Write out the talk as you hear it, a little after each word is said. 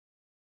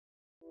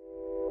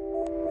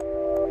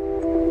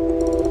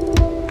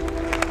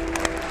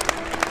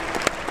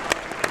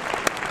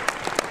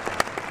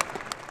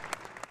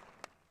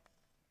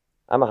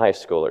I'm a high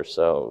schooler,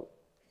 so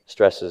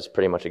stress is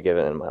pretty much a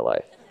given in my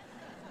life.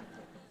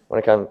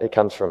 It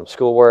comes from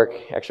schoolwork,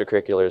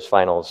 extracurriculars,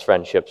 finals,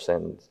 friendships,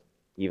 and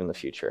even the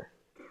future.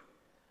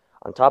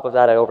 On top of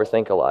that, I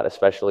overthink a lot,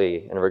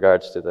 especially in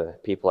regards to the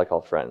people I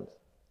call friends.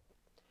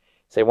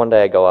 Say one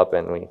day I go up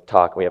and we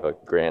talk, we have a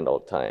grand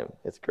old time.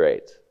 It's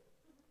great.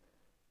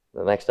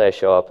 The next day I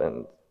show up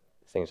and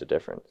things are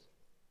different.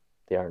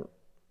 They aren't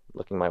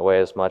looking my way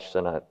as much,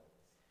 they're not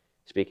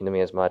speaking to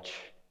me as much.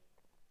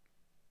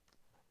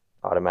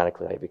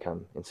 Automatically I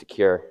become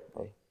insecure.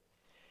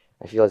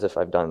 I feel as if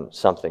I've done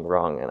something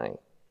wrong, and I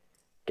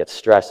get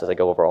stressed as I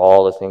go over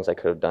all the things I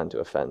could have done to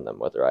offend them,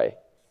 whether I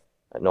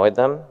annoyed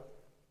them,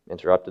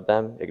 interrupted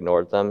them,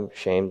 ignored them,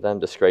 shamed them,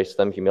 disgraced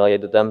them,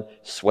 humiliated them,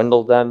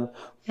 swindled them.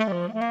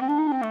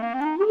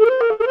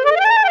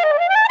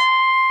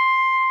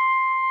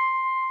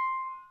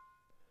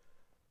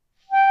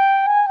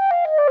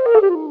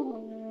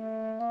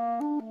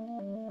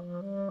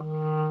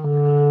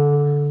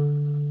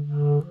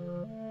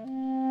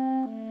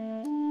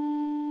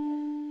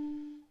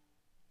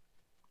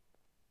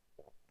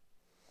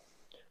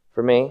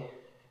 For me,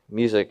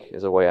 music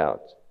is a way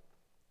out.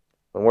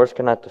 When words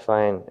cannot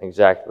define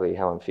exactly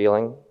how I'm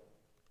feeling,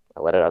 I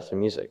let it out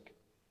through music.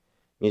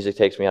 Music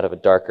takes me out of a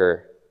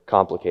darker,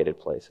 complicated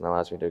place and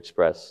allows me to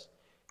express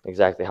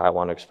exactly how I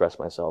want to express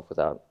myself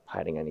without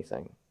hiding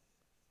anything.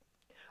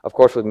 Of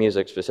course, with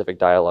music, specific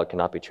dialogue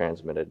cannot be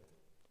transmitted,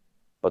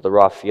 but the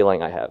raw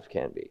feeling I have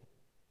can be,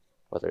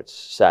 whether it's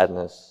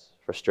sadness,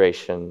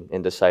 frustration,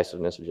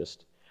 indecisiveness, or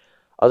just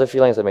other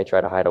feelings I may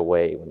try to hide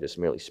away when just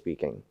merely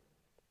speaking.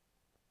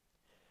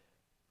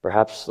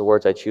 Perhaps the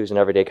words I choose in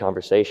everyday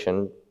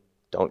conversation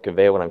don't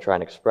convey what I'm trying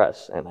to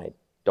express, and I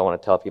don't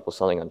want to tell people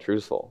something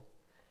untruthful.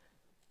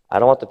 I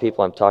don't want the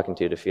people I'm talking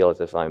to feel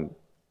as if I'm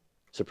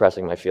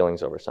suppressing my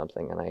feelings over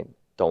something, and I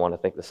don't want to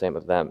think the same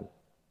of them.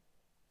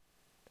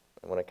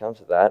 And when it comes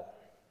to that,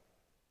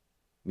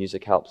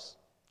 music helps.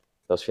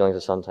 Those feelings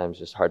are sometimes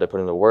just hard to put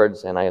into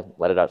words, and I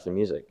let it out through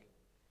music.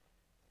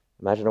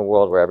 Imagine a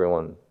world where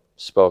everyone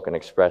spoke and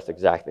expressed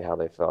exactly how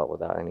they felt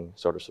without any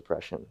sort of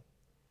suppression.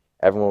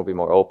 Everyone will be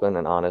more open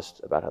and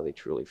honest about how they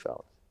truly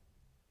felt.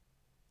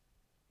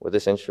 With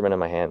this instrument in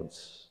my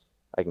hands,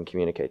 I can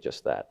communicate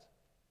just that.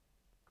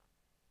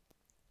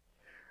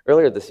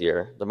 Earlier this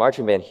year, the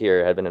marching band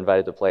here had been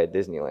invited to play at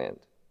Disneyland.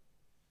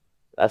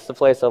 That's the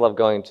place I love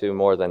going to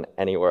more than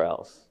anywhere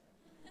else.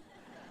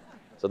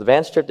 So the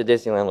band's trip to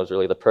Disneyland was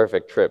really the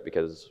perfect trip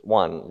because,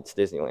 one, it's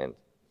Disneyland.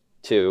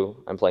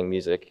 Two, I'm playing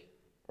music.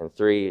 And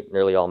three,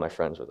 nearly all my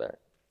friends were there.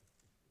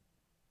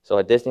 So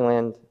at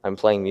Disneyland, I'm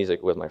playing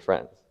music with my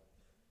friends.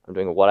 I'm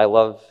doing what I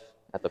love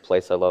at the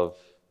place I love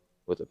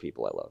with the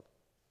people I love.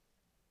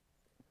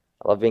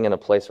 I love being in a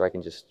place where I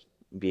can just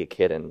be a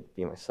kid and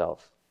be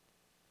myself.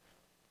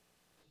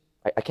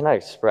 I cannot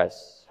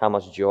express how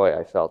much joy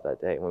I felt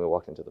that day when we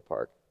walked into the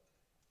park.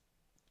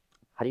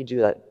 How do you do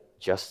that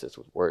justice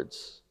with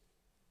words?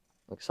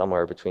 Like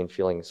somewhere between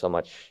feeling so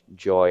much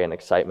joy and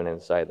excitement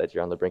inside that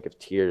you're on the brink of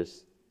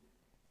tears,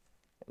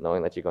 and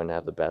knowing that you're going to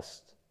have the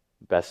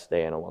best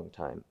day in a long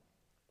time.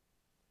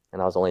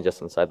 And I was only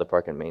just inside the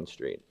park on Main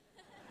Street.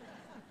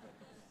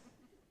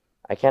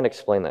 I can't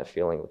explain that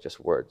feeling with just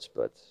words,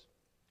 but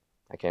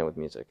I can with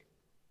music.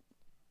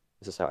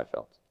 This is how I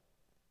felt.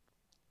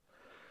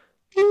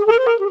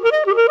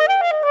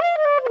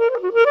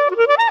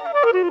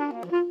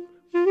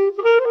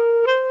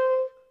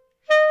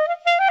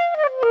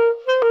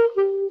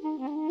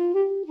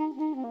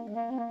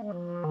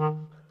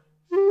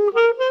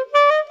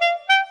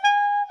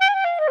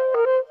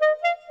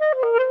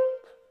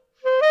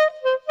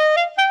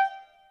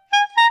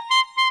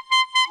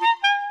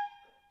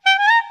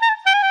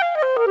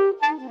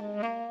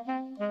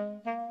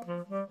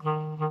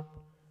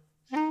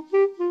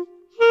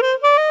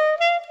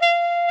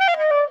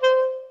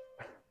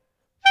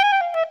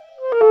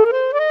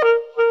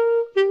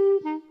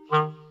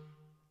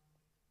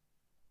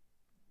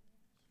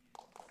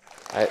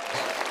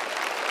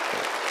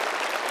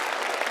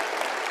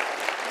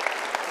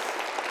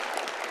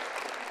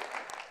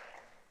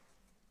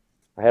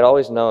 I had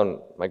always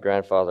known my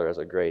grandfather as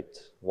a great,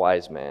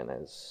 wise man,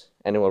 as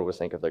anyone would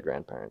think of their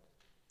grandparent.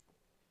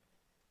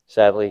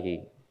 Sadly,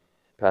 he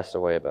passed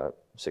away about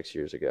 6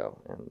 years ago,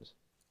 and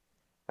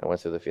I went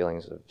through the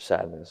feelings of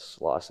sadness,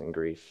 loss, and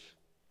grief.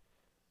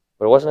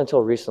 But it wasn't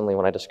until recently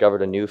when I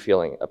discovered a new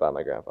feeling about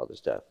my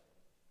grandfather's death.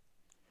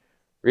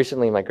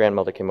 Recently, my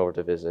grandmother came over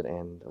to visit,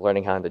 and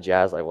learning how into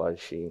jazz I was,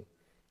 she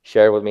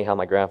shared with me how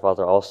my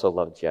grandfather also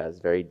loved jazz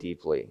very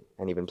deeply,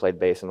 and even played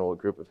bass in a little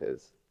group of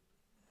his.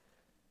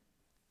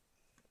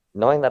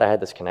 Knowing that I had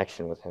this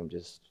connection with him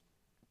just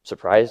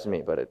surprised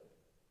me, but it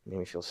made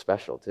me feel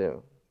special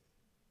too.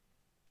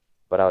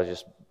 But I was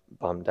just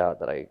bummed out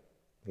that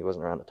he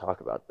wasn't around to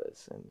talk about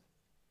this, and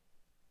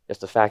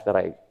just the fact that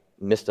I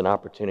missed an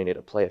opportunity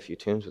to play a few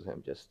tunes with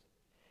him, just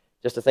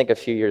to think a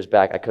few years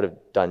back I could have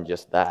done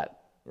just that,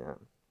 you know,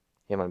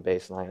 him on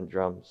bass and I on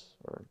drums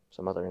or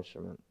some other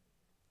instrument.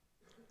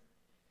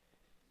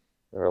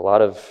 There are a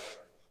lot of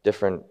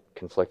different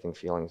conflicting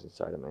feelings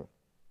inside of me.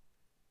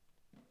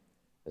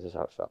 This is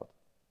how it felt.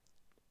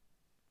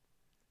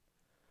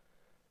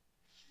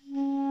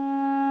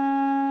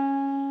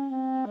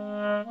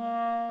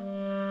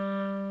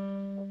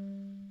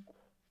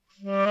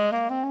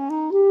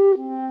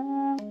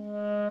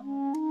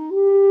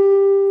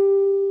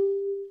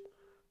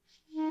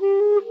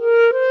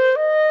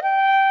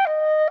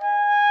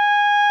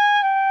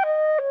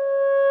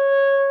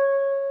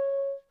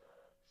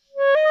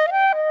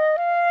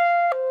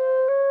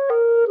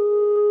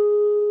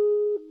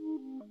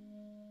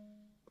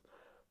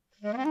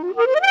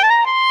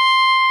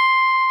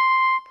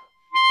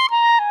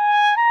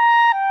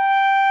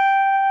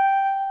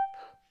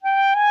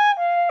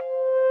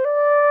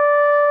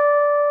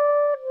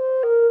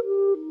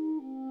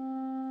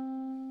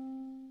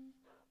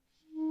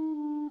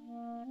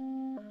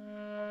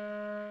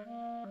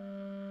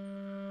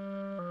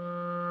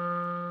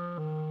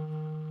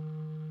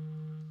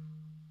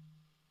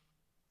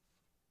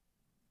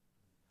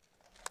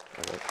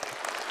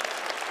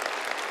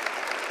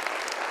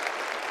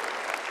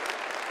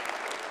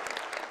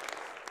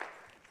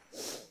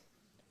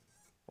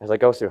 As I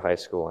go through high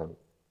school, I'm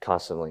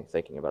constantly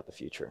thinking about the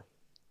future.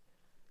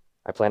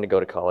 I plan to go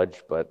to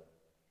college, but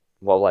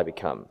what will I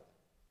become?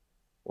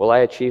 Will I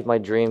achieve my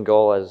dream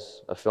goal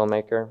as a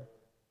filmmaker,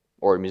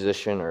 or a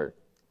musician, or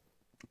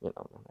an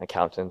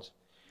accountant?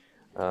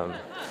 Are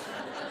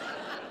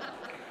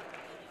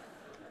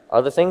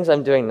the things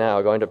I'm doing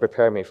now going to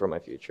prepare me for my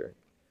future?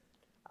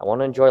 I want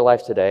to enjoy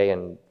life today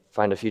and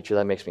find a future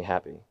that makes me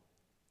happy.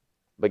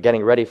 But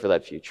getting ready for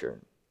that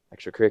future,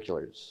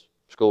 extracurriculars,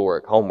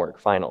 schoolwork, homework,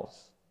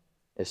 finals,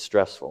 is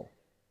stressful.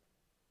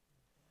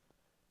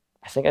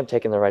 I think I'm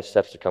taking the right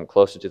steps to come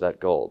closer to that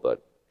goal,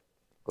 but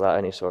without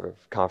any sort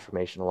of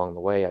confirmation along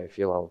the way, I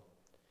feel I'll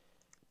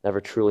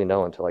never truly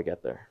know until I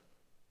get there.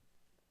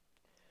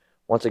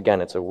 Once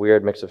again, it's a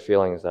weird mix of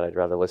feelings that I'd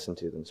rather listen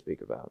to than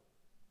speak about.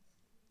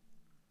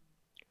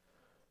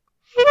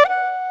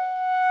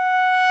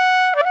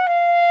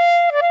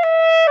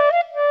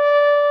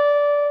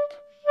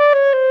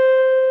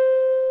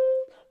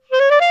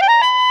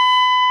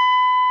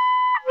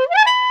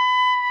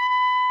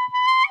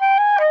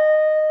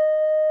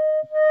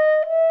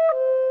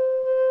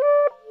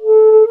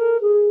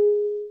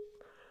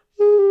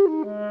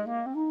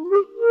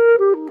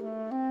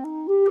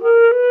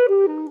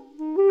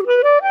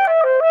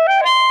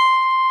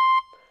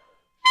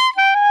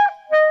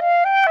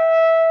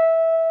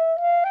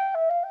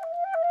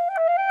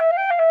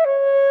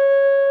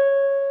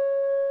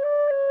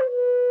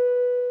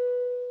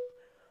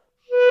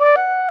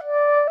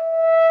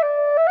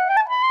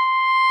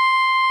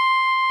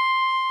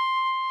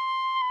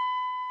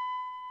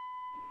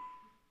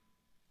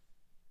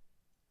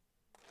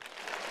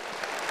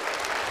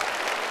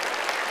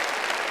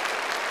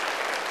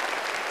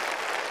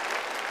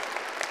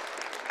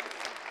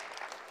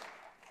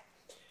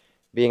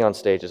 Being on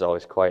stage is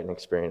always quite an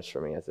experience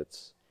for me, as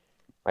it's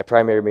my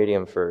primary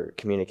medium for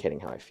communicating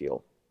how I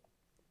feel.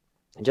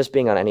 And just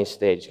being on any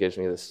stage gives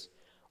me this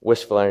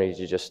wistful energy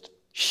to just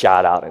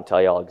shout out and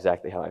tell you all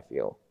exactly how I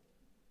feel.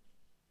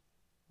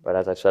 But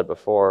as I've said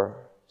before,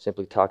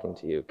 simply talking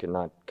to you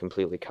cannot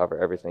completely cover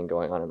everything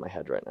going on in my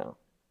head right now.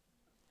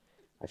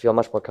 I feel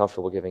much more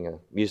comfortable giving a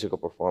musical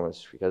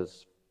performance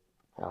because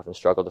I often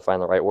struggle to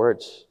find the right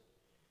words.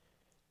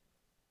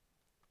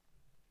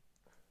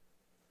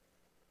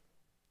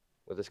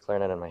 With this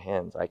clarinet in my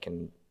hands, I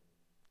can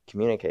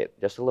communicate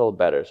just a little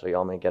better so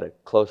y'all may get a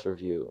closer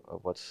view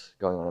of what's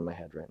going on in my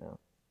head right now.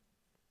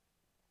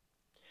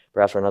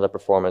 Perhaps for another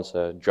performance,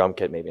 a drum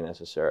kit may be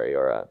necessary,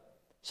 or a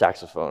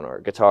saxophone, or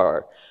guitar,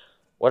 or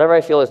whatever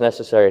I feel is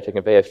necessary to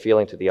convey a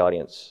feeling to the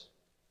audience,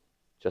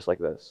 just like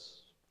this.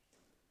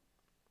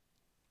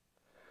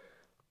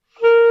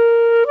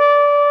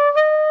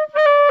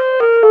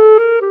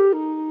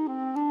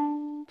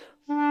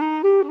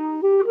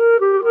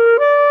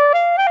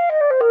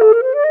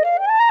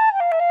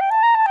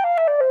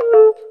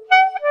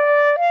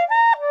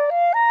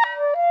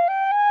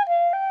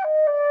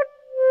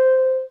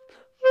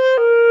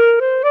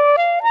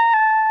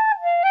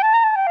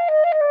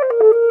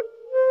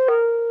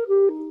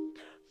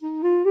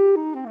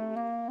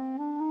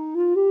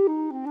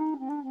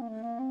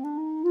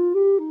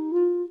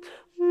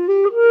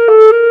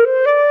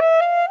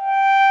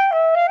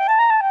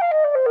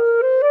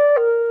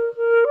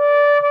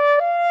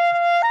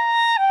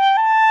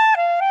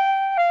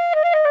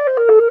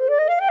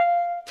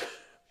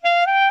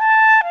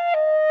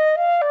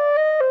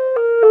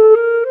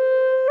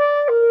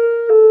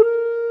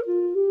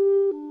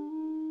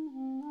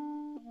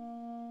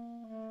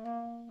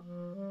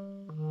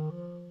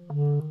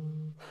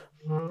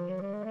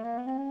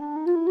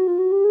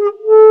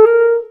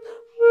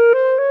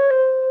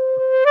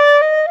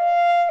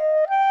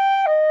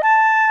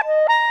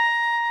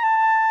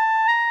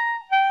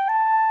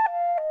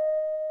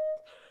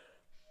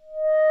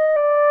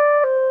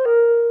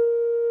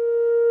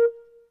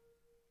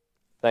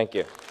 Thank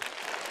you.